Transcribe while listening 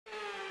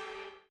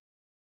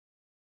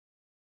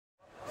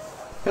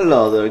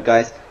Hello there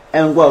guys,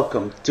 and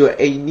welcome to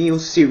a new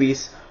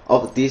series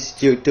of this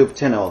YouTube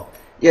channel.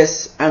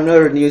 Yes,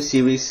 another new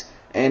series,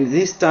 and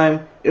this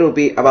time it will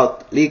be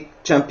about League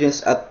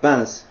Champions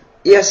Advance.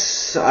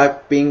 Yes,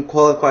 I've been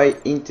qualified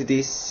into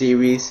this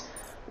series.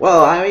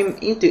 Well, I'm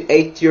into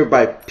 8th tier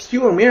by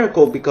pure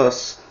miracle,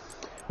 because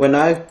when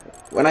I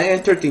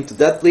entered into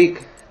that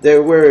league, they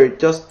were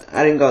just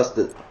adding us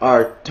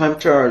our time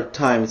trial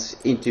times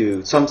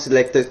into some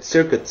selected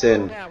circuits,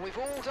 and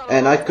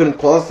I couldn't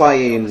qualify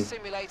in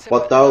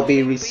what I'll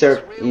be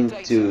reserved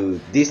into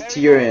this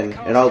tier,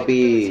 and I'll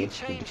be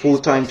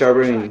full-time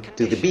driver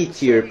into the B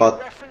tier.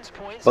 But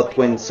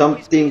when some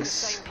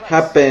things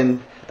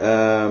happen,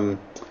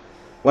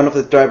 one of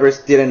the drivers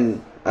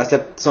didn't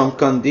accept some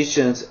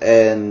conditions,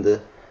 and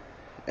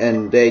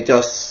they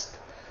just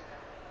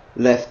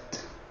left.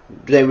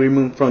 They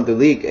removed from the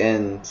league,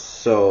 and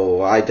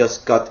so I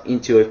just got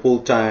into a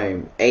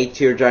full-time A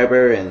tier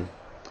driver,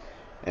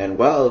 and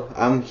well,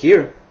 I'm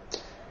here.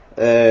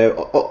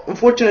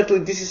 Unfortunately,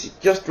 this is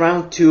just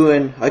round 2,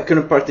 and I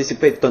couldn't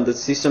participate on the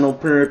season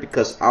opener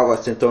because I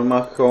wasn't on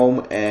my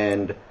home.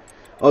 And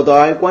although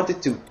I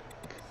wanted to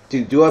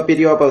do a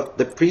video about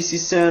the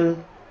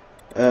preseason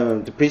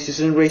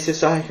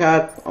races I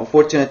had,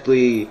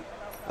 unfortunately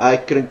I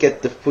couldn't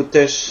get the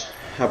footage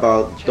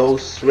about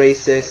those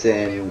races.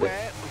 And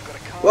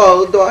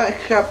well, though I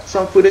have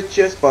some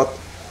footages, but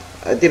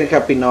I didn't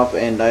have enough,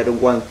 and I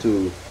don't want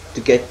to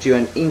get you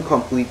an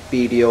incomplete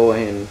video.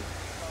 And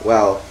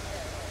well,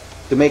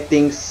 to make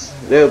things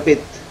a little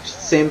bit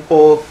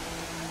simple,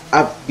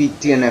 I've been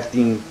DNF'd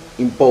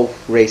in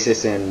both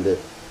races, and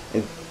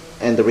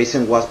the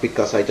reason was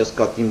because I just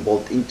got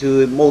involved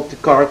into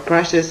multi-car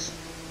crashes.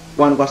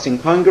 One was in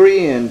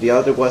Hungary and the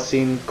other was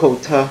in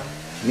Kota.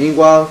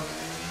 Meanwhile,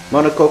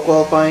 Monaco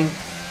qualifying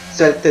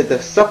selected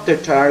the softer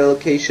tire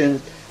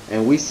location,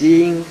 and we're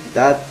seeing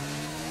that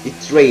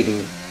it's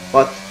raining,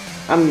 but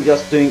I'm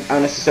just doing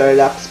unnecessary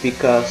laps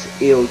because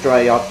it'll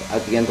dry up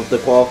at the end of the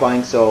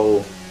qualifying.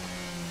 So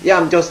yeah,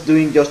 I'm just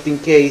doing just in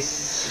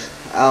case,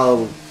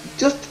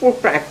 just for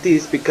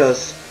practice,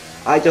 because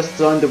I just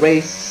done the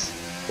race.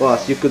 Well,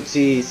 as you could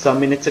see some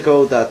minutes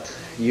ago, that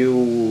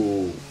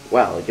you're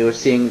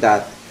seeing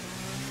that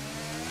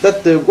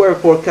the weather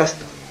forecast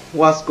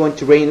was going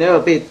to rain a little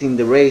bit in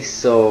the race,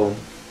 so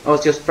I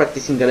was just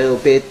practicing a little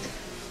bit.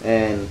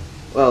 And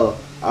well,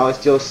 I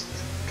was just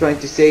trying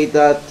to say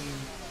that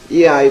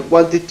yeah, I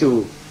wanted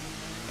to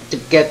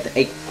get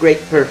a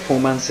great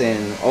performance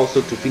and also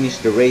to finish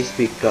the race,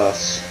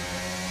 because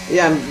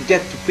yeah, I'm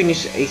yet to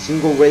finish a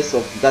single race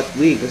of that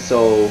league.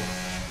 So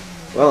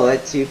well,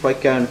 let's see if I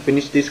can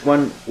finish this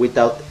one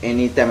without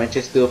any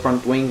damages to the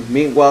front wing.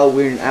 Meanwhile,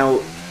 we're now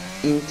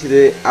into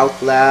the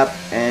out lap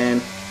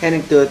and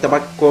heading to the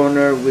tobacco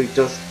corner. We're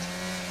just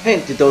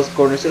heading to those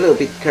corners a little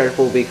bit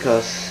careful,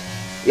 because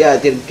yeah, I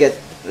didn't get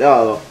a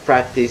lot of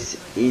practice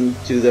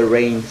into the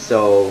rain.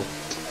 So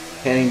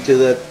heading to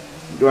the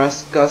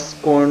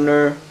Raskas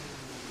corner,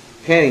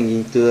 heading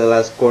into the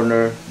last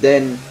corner,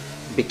 then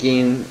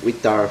begin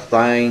with our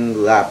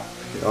flying lap,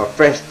 our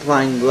first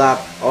flying lap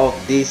of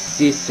this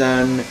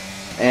season.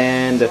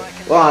 And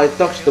well, I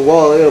touched the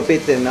wall a little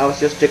bit, and I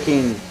was just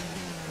checking.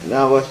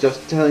 I was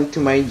just telling to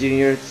my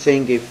engineer,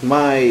 saying if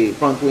my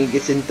front wing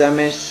isn't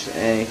damaged,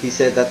 and he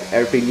said that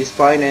everything is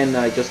fine, and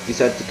I just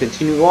decided to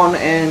continue on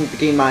and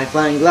begin my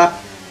flying lap.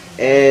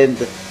 And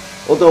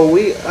although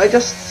I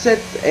just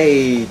set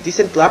a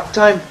decent lap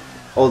time,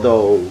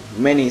 although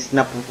many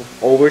snap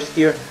overs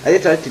here, I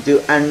decided to do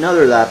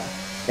another lap,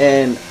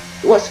 and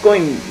it was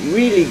going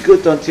really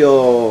good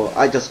until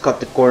I just cut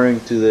the corner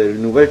into the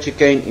Nouvelle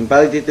chicane,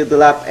 invalidated the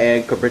lap,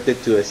 and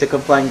converted to a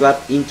second flying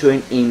lap into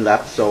an in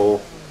lap.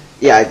 So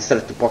yeah, I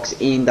decided to box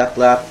in that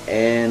lap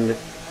and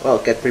well,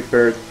 get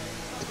prepared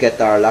to get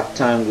our lap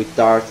time with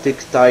our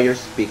 6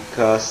 tires,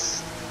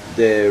 because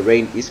the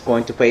rain is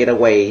going to fade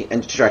away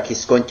and the track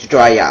is going to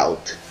dry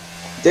out.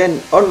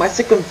 Then on my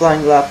second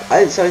flying lap,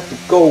 I decided to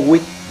go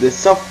with the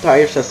soft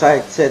tires, as I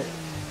had said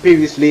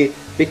previously,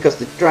 because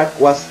the track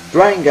was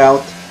drying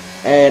out,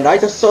 and I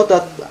just saw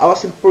that I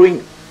was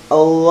improving a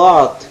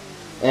lot,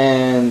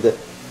 and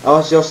I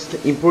was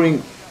just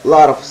improving a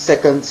lot of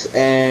seconds.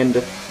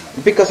 And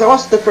because I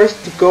was the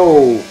first to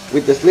go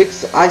with the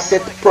slicks, I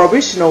set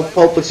provisional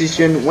pole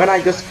position when I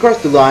just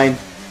crossed the line.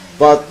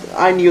 But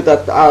I knew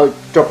that I'll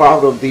drop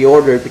out of the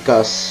order,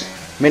 because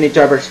many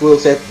drivers will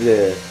set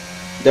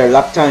their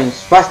lap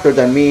times faster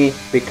than me,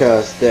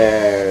 because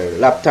their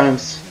lap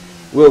times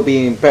will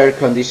be in better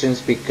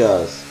conditions,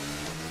 because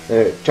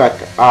the track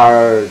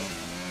are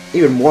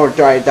even more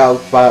dried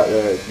out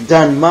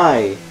than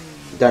mine.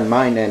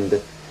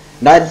 And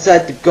I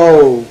decided to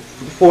go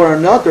for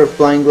another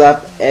flying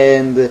lap,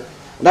 and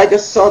I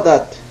just saw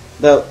that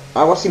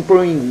I was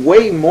improving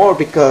way more,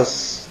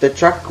 because the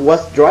track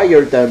was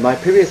drier than my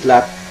previous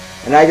lap,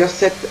 and I just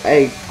set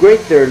a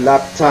greater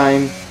lap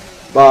time.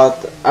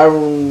 But I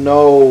don't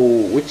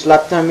know which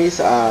lap time is.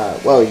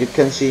 Well, you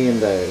can see in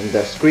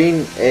the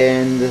screen.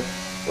 And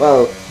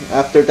well,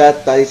 after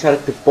that I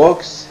decided to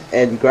box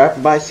and grab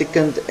my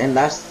second and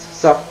last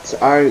softs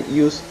are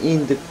used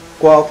in the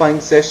qualifying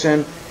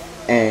session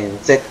and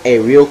set a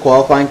real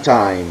qualifying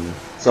time.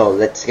 So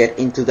let's get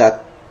into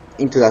that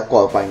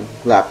qualifying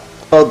lap.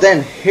 So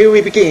then here we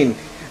begin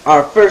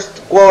our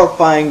first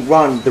qualifying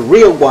run, the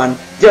real one.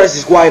 Just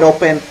is wide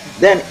open,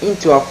 then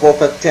into our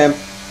fourth attempt.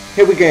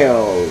 Here we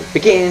go,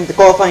 begin the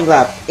qualifying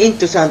lap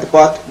into Santa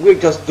Pot. We're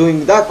just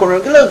doing that corner a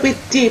little bit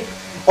deep,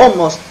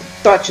 almost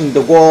touching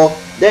the wall,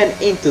 then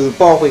into the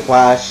ball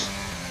flash,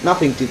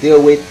 nothing to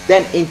deal with,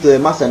 then into the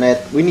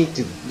Massanet. We need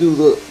to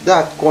do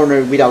that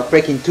corner without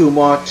breaking too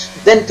much,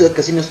 then to the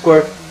Casino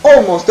Square,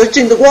 almost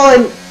touching the wall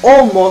and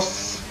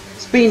almost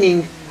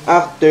spinning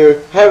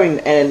after having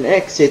an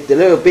exit a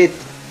little bit,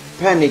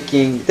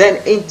 panicking, then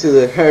into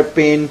the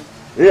hairpin,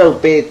 a little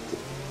bit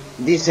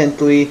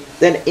decently,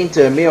 then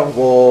into the mirror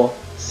wall,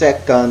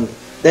 second,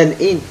 then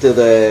into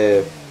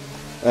the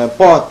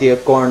party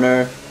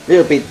corner,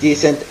 little bit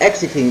decent,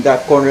 exiting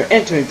that corner,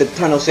 entering the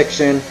tunnel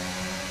section,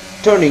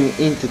 turning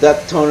into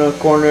that tunnel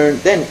corner,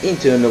 then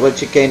into another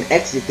chicane,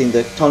 exiting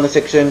the tunnel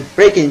section,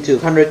 breaking to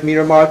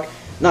 100-meter mark,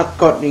 not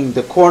cutting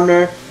the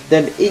corner,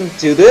 then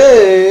into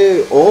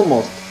the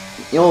almost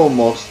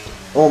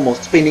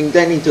spinning,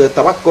 then into the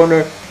Tabac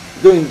corner,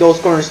 doing those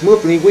corners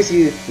smoothly. We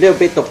see a little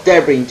bit of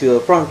debris into the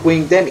front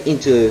wing, then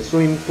into the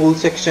swimming pool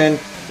section,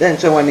 then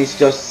someone is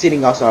just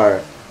sitting us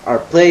our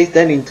place,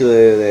 then into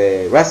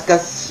the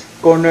Rascas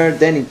corner,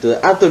 then into the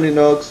Anthony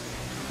Knox.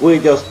 We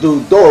just do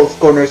those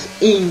corners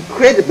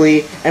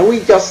incredibly, and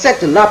we just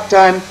set a lap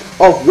time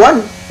of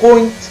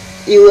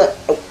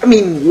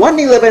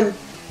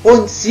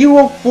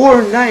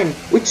 111.049,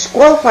 which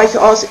qualifies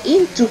us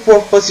into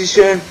 4th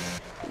position.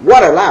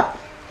 What a lap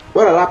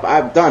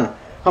I've done.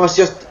 I was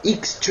just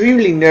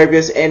extremely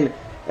nervous and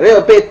a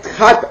little bit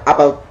hyped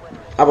about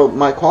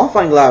my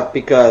qualifying lap,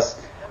 because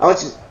I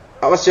was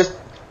just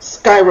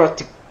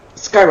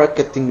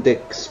skyrocketing the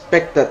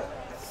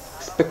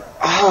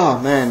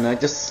man, I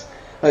just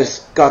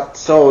got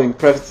so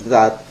impressed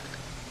that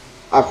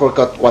I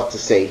forgot what to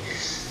say.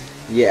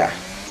 Yeah,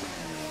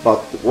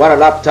 but what a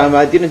lap time.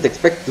 I didn't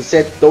expect to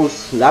set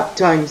those lap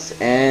times,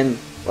 and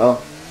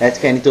well, let's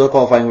get into the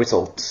qualifying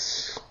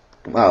results.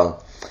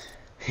 Well,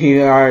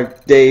 here are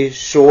they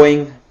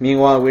showing.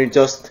 Meanwhile, we're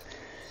just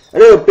a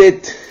little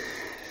bit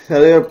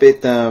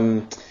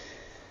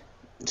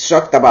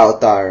shocked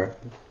about our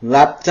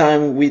lap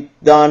time we've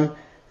done.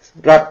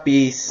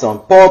 Rappi's on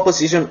pole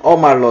position,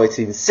 Omar Lloyd's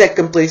in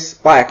 2nd place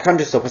by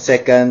 100ths of a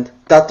second,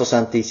 Tato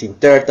Santis in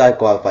 3rd, I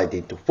qualified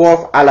into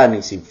 4th, Alan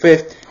is in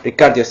 5th,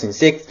 Ricardo's in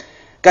 6th,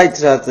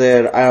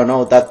 Kaiser, I don't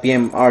know, that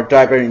PMR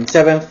driver in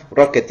 7th,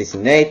 Rocket is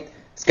in 8th,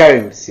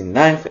 Skyrim is in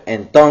 9th,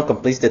 and Tom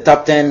completes the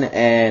top 10,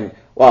 and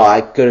well,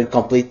 I couldn't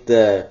complete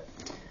the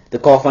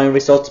qualifying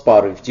results,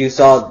 but if you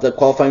saw the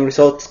qualifying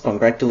results,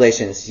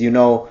 congratulations, you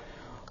know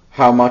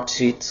how much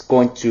it's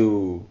going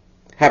to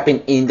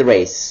happen in the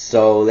race.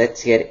 So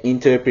let's get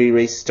into the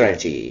pre-race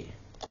strategy.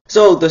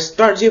 So the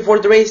strategy for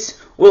the race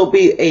will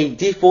be a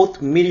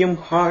default medium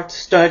hard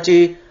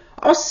strategy.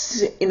 I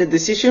was in a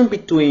decision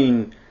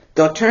between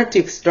the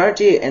alternative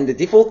strategy and the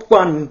default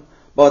one,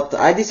 but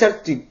I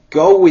decided to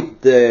go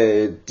with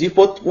the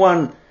default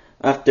one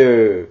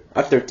after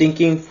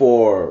thinking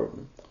for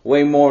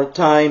way more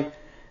time.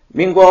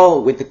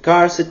 Meanwhile, with the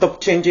car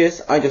setup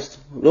changes, I just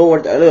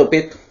lowered a little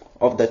bit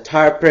of the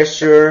tire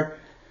pressure,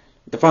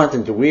 the front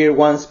and the rear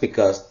ones,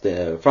 because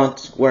the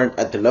fronts weren't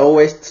at the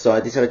lowest, so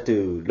I decided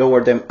to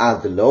lower them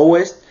at the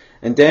lowest.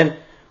 And then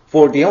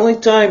for the only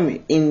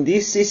time in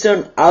this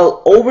season,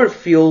 I'll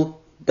overfuel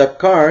the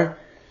car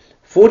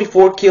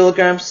 44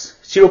 kilograms,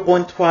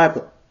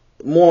 0.5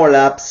 more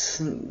laps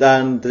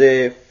than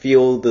the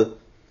fueled.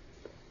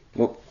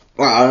 Well,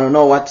 I don't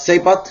know what to say,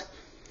 but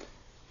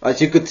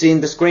as you could see in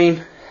the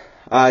screen,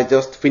 I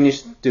just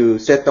finished to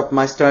set up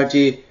my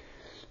strategy.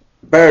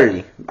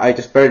 I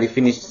just barely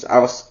finished. I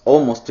was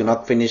almost to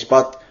not finish,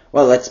 but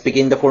well, let's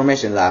begin the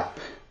formation lap.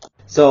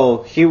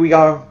 So here we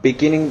are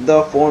beginning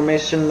the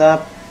formation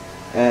lap.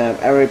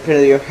 Every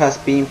player has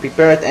been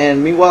prepared,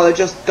 and meanwhile I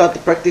just got the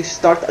practice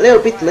start a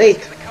little bit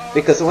late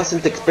because I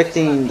wasn't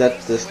expecting that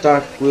the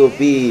start will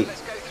be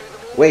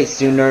way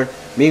sooner.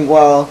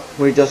 Meanwhile,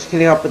 we're just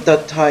filling up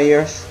the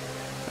tires.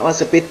 I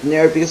was a bit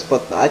nervous,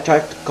 but I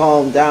tried to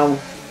calm down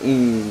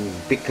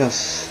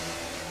because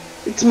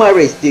it's my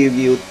race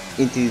debut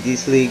into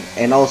this league,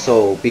 and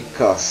also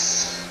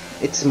because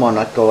it's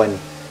Monaco and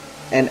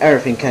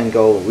everything can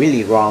go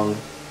really wrong,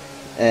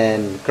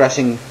 and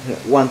crashing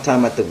one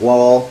time at the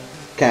wall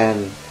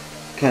can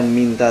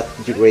mean that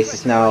your race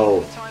is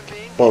now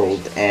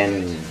bottled,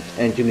 and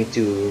you need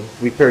to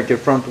repair your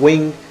front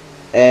wing,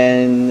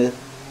 and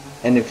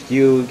if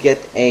you get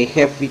a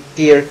heavy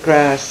tier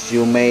crash,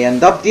 you may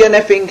end up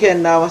DNFing.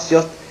 And I was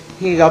just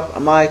heating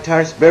up my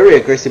tires very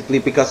aggressively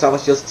because I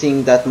was just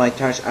seeing that my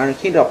tires aren't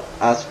heated up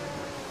as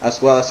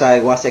well as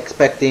I was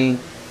expecting,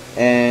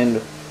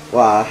 and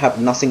well, I have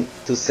nothing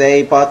to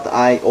say, but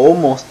I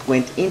almost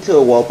went into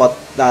a wall, but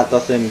that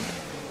doesn't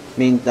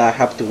mean that I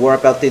have to worry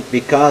about it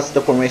because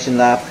the formation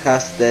lap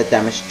has the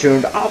damage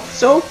turned off.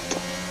 So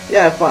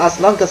yeah, for as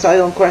long as I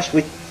don't crash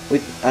with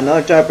with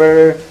another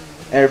driver,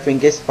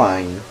 everything is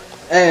fine.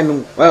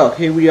 And well,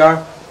 here we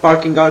are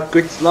parking our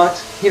grid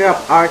slots, heat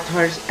up our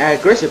tires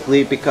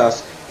aggressively,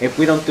 because if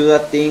we don't do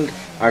that thing,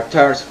 our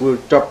tires will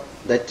drop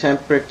the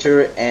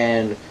temperature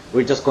and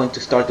we're just going to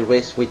start the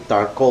race with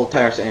our cold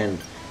tires, and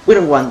we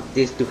don't want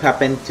this to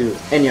happen to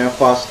any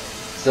of us.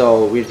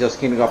 So we're just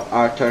heating up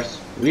our tires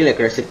really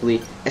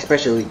aggressively,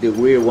 especially the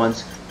rear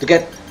ones, to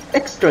get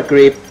extra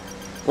grip.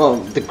 Well,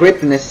 the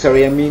grip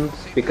necessary, I mean,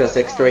 because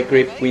extra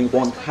grip we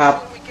won't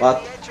have,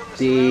 but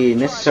the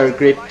necessary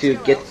grip to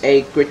get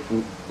a great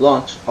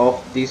launch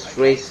of this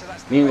race.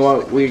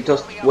 Meanwhile, we're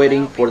just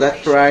waiting for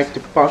that driver to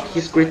park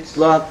his grid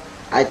slot.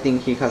 I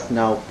think he has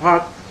now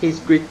parked his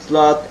grid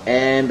slot,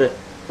 and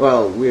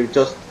well, we're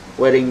just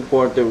waiting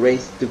for the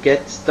race to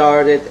get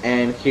started,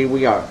 and here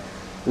we are.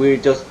 We're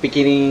just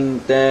beginning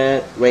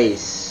the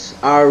race.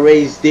 Our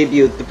race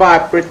debut. The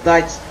vibrant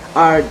lights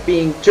are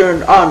being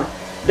turned on.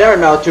 They're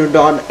now turned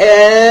on,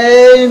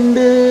 and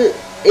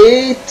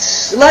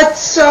it's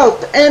lights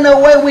out, and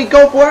away we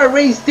go for our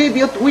race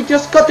debut. We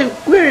just got a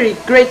very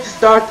great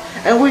start,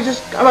 and we're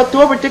just about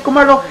to overtake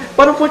Monaco,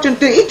 but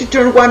unfortunately into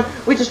turn 1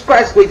 we just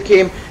crashed with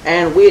him,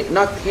 and we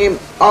knocked him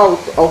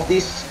out of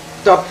this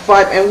top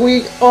 5, and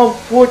we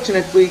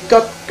unfortunately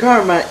got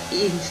karma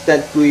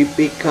instantly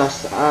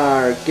because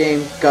our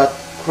game got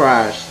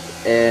crashed.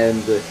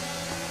 And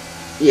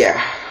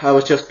yeah, I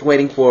was just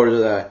waiting for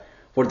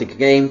the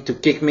game to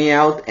kick me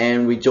out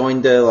and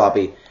rejoin the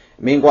lobby.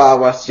 Meanwhile, I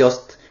was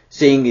just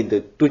seeing in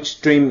the Twitch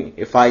stream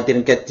if I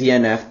didn't get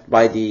DNF'd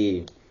by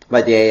the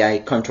AI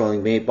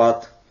controlling me,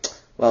 but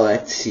well,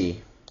 let's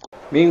see.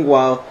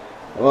 Meanwhile,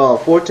 well,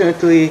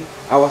 fortunately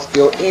I was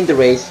still in the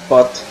race,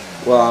 but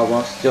well, I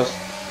was just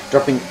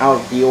dropping out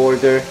of the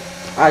order.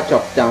 I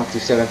dropped down to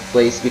 7th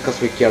place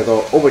because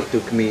Ricciardo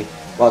overtook me,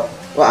 but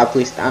well, at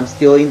least I'm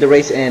still in the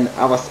race, and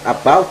I was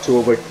about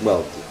to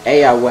the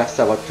AI was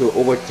about to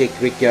overtake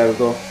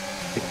Ricciardo,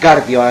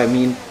 I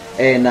mean,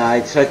 and I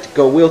decided to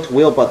go wheel to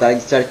wheel, but I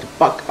decided to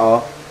back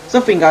off,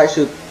 something I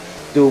should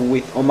do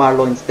with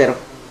Omarlo instead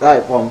of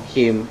dive on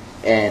him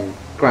and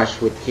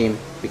crash with him,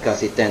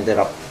 because it ended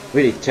up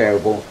really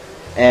terrible.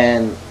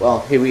 And well,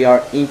 here we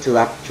are into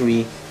lap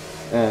 3,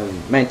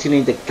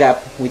 maintaining the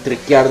gap with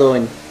Ricciardo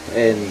and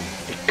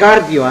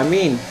Ricciardo, I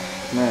mean,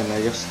 man,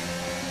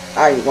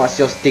 I was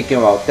just thinking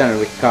about telling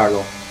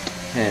Ricciardo,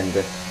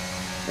 and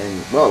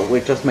well,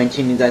 we're just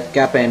maintaining that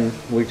gap, and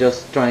we're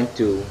just trying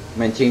to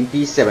maintain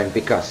P7,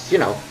 because you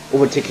know,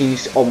 overtaking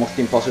is almost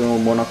impossible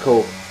in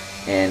Monaco,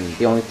 and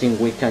the only thing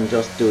we can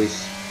just do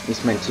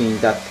is maintain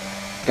that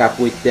gap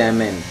with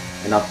them and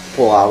not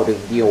fall out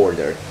of the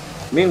order.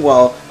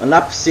 Meanwhile, on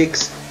lap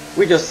 6,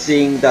 we're just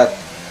seeing that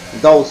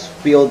those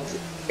fields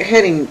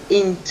heading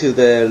into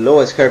the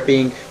lowest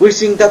hairpin. We're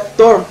seeing that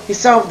Thorn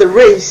is out of the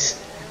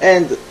race,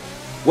 and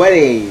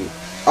way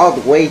all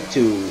the way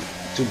to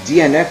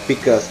DNF,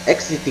 because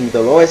exiting the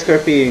lowest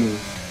hairpin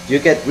you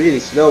get really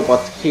slow,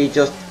 but he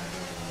just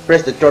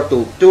pressed the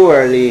throttle too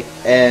early,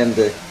 and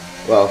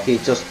well, he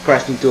just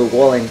crashed into a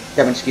wall and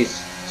damaged his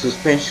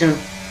suspension,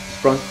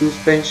 front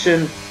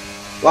suspension.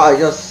 Well, I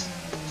just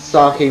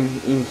saw him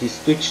in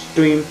his Twitch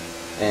stream,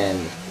 and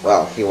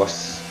well, he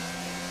was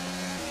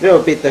a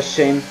little bit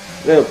ashamed,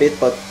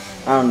 but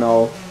I don't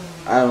know,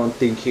 I don't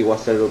think he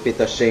was a little bit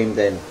ashamed,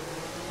 and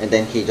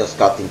then he just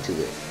got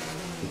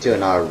into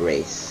another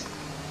race,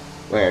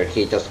 where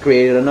he just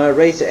created another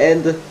race,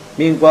 and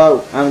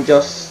meanwhile I'm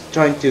just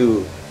trying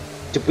to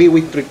be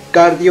with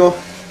Ricciardo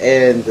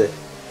and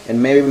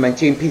maybe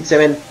maintain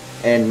P7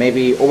 and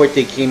maybe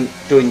overtake him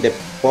during the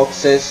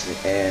boxes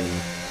and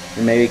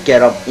maybe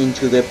get up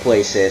into the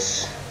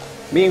places.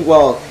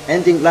 Meanwhile,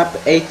 ending lap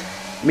 8,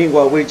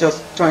 meanwhile we're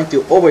just trying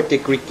to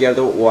overtake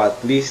Ricciardo, or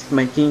at least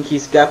maintain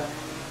his gap.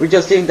 We're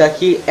just seeing that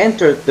he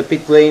entered the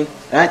pit lane,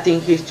 and I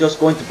think he's just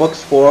going to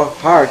box for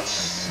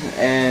hearts,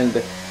 and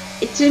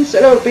it seems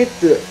a little bit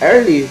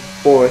early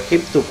for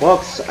him to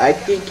box. I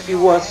think he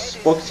was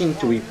boxing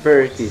to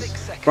repair his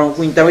front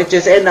wing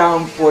damages, and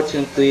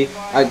unfortunately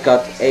I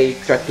got a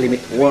track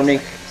limit warning.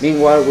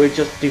 Meanwhile, we're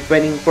just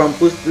defending from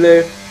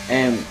Bustler,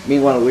 and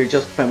meanwhile we're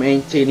just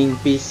maintaining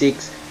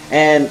P6,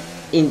 and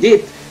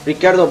indeed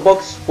Ricciardo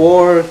boxed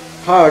for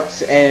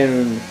hearts,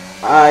 and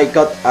I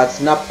got a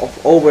snap of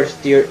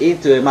oversteer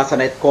into the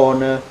Massanet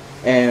corner,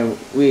 and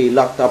we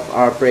locked up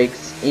our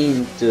brakes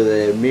into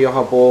the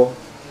Mirabeau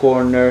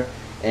corner,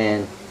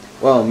 and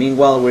well,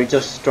 meanwhile we're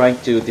just trying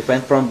to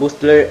defend from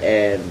Bustler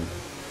and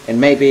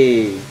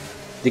maybe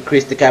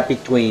decrease the gap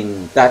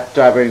between that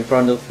driver in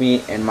front of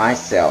me and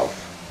myself.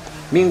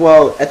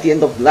 Meanwhile, at the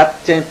end of lap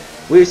 10,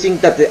 we're seeing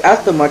that the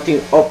Aston Martin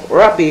of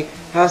Rappi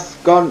has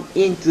gone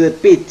into the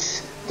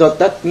pits, so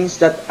that means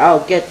that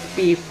I'll get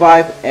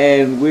P5,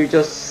 and we're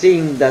just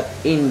seeing that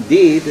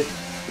indeed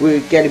we're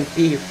getting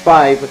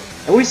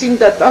P5, and we're seeing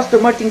that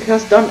Aston Martin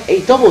has done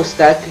a double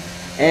stack,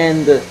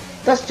 and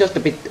that's just a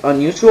bit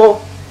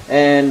unusual.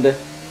 And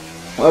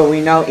well,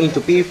 we're now into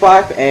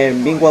P5,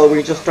 and meanwhile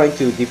we're just trying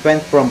to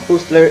defend from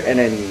Bustler and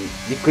then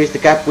decrease the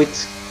gap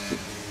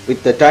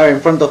with the tire in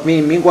front of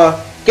me.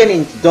 Meanwhile, getting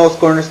into those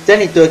corners,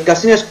 then into a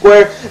casino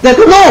square, then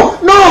no,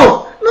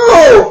 no,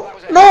 no,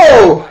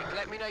 no,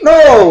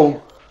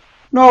 no,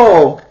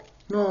 no,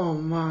 no,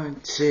 man,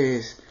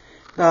 jeez,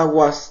 that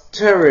was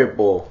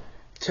terrible,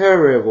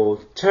 terrible,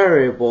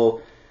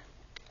 terrible.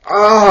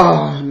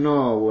 Ah,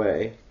 no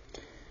way.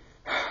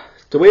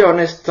 To be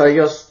honest, I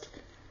just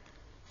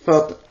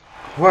felt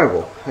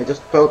horrible. I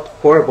just felt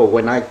horrible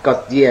when I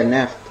got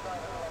DNF'd.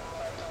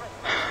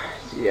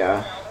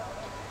 Yeah.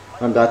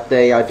 On that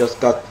day, I just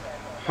got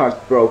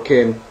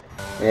heartbroken,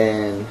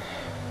 and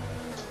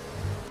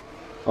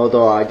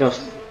although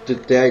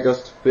today I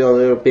just feel a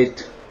little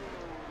bit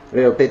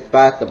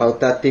bad about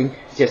that thing.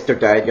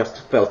 Yesterday I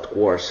just felt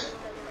worse,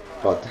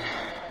 but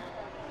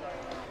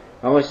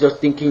I was just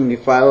thinking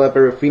if I'll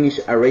ever finish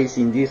a race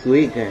in this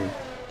week,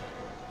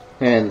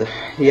 and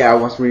yeah, I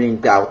was really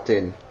in doubt,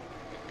 and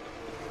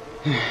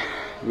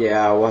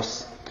yeah, I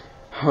was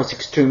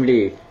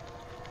extremely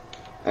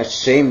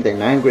ashamed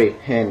and angry,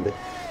 and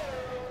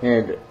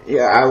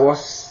yeah, I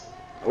was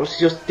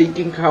just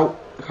thinking how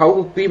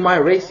would be my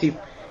race if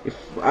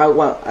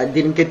I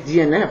didn't get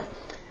DNF,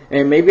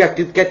 and maybe I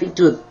could get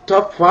into the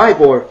top 5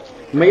 or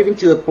maybe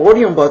into the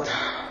podium, but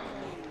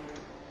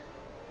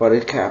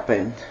it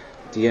happened.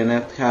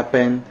 DNF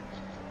happened,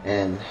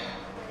 and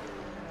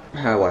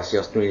I was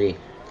just really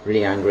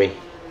angry,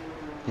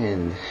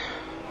 and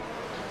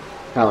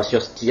I was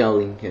just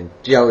yelling and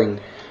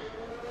yelling.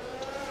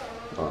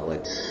 Well,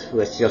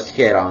 let's just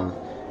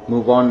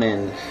move on,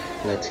 and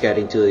let's get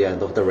into the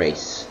end of the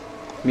race.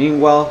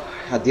 Meanwhile,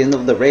 at the end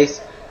of the race,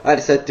 I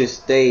decided to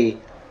stay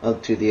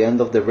until the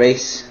end of the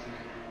race,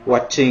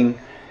 watching.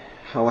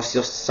 I was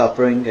just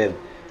suffering,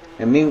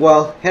 and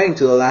meanwhile, heading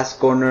to the last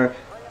corner,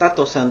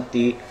 Tato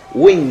Santi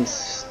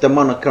wins the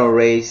Monaco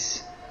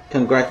race.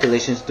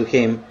 Congratulations to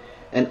him.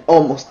 And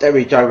almost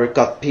every driver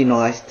got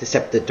penalized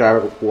except the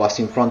driver who was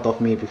in front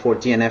of me before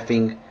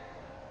DNFing.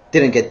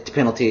 Didn't get the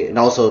penalty, and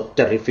also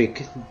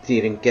Terrific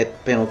didn't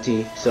get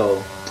penalty.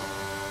 So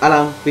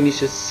Alan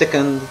finishes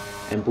 2nd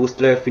and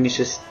Boostler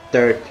finishes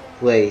 3rd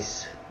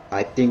place.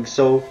 I think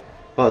so.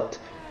 But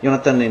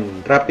Jonathan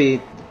and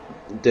Rappi,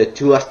 the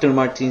 2 Aston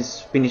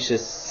Martins,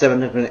 finishes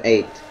 7th and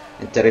 8th,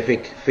 and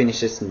Terrific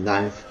finishes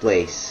 9th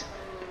place.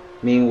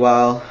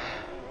 Meanwhile,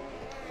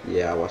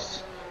 yeah, I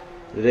was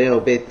a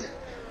little bit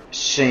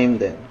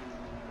ashamed, and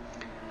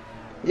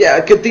yeah,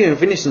 I couldn't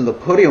finish on the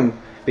podium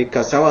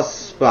because I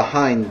was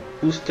behind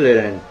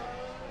Boostler,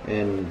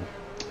 and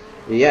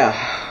yeah,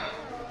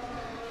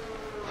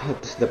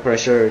 the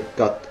pressure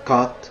got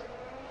caught,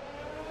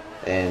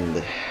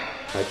 and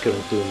I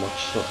couldn't do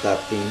much of that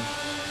thing.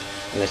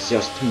 Let's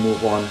just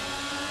move on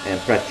and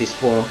practice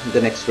for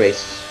the next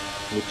race,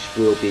 which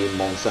will be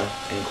Monza,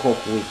 and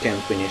hope we can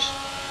finish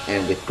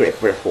and with great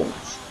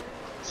performance.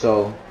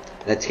 So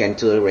let's get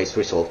into the race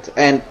result.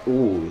 And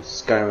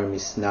Skyrim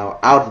is now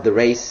out of the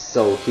race,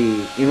 so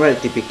he in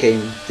reality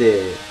became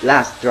the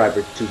last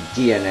driver to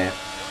DNF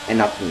and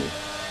not me.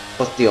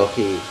 But still,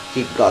 he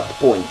got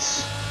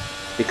points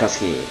because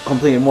he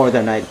completed more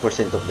than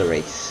 90% of the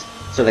race.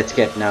 So let's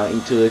get now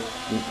into the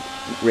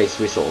race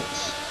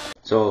results.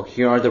 So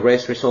here are the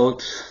race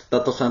results.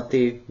 Tato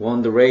Santi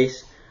won the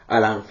race,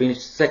 Alan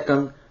finished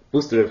 2nd,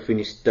 Booster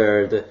finished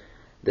 3rd,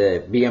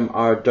 the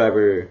BMR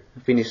driver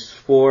finished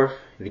 4th,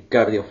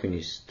 Ricardo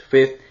finished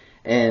 5th,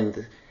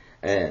 and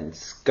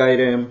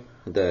Skyrim,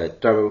 the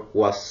driver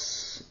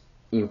was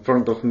in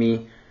front of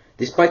me.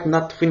 Despite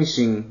not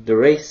finishing the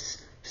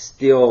race,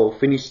 still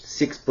finished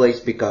 6th place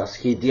because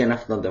he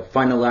DNF'd on the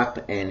final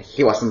lap and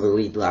he was on the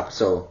lead lap.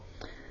 So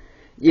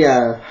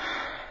yeah,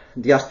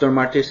 the Aston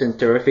Martins and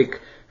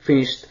Terrific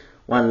finished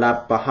 1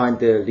 lap behind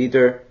the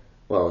leader.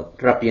 Well,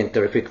 Rappi and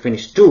Terrific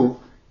finished 2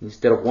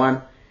 instead of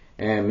 1.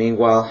 And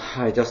meanwhile,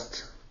 I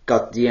just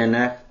got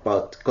DNF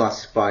but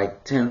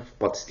classified 10th,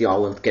 but still I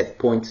won't get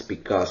points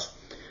because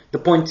the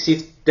point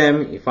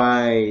system, if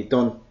I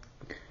don't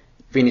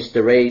finish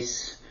the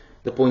race,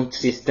 the point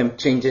system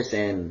changes,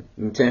 and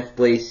in 10th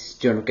place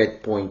you don't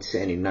get points,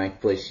 and in 9th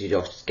place you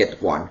just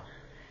get 1.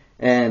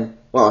 And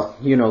well,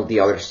 you know, the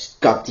others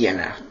got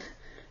DNF'd.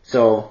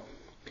 So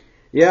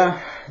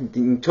yeah,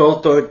 in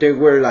total there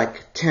were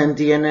like 10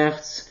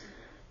 DNFs.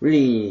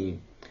 Really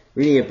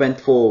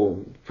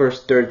eventful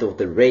first third of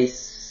the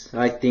race,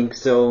 I think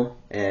so.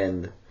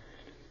 And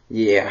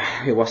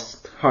yeah, it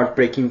was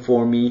heartbreaking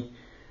for me.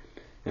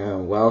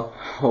 Well,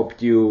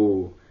 hope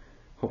you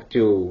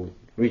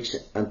reach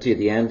until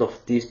the end of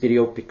this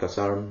video, because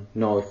I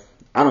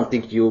don't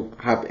think you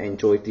have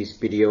enjoyed this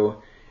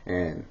video.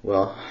 And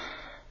well,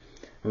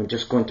 I'm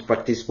just going to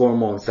practice for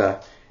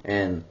Monza,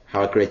 and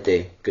have a great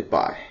day.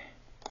 Goodbye.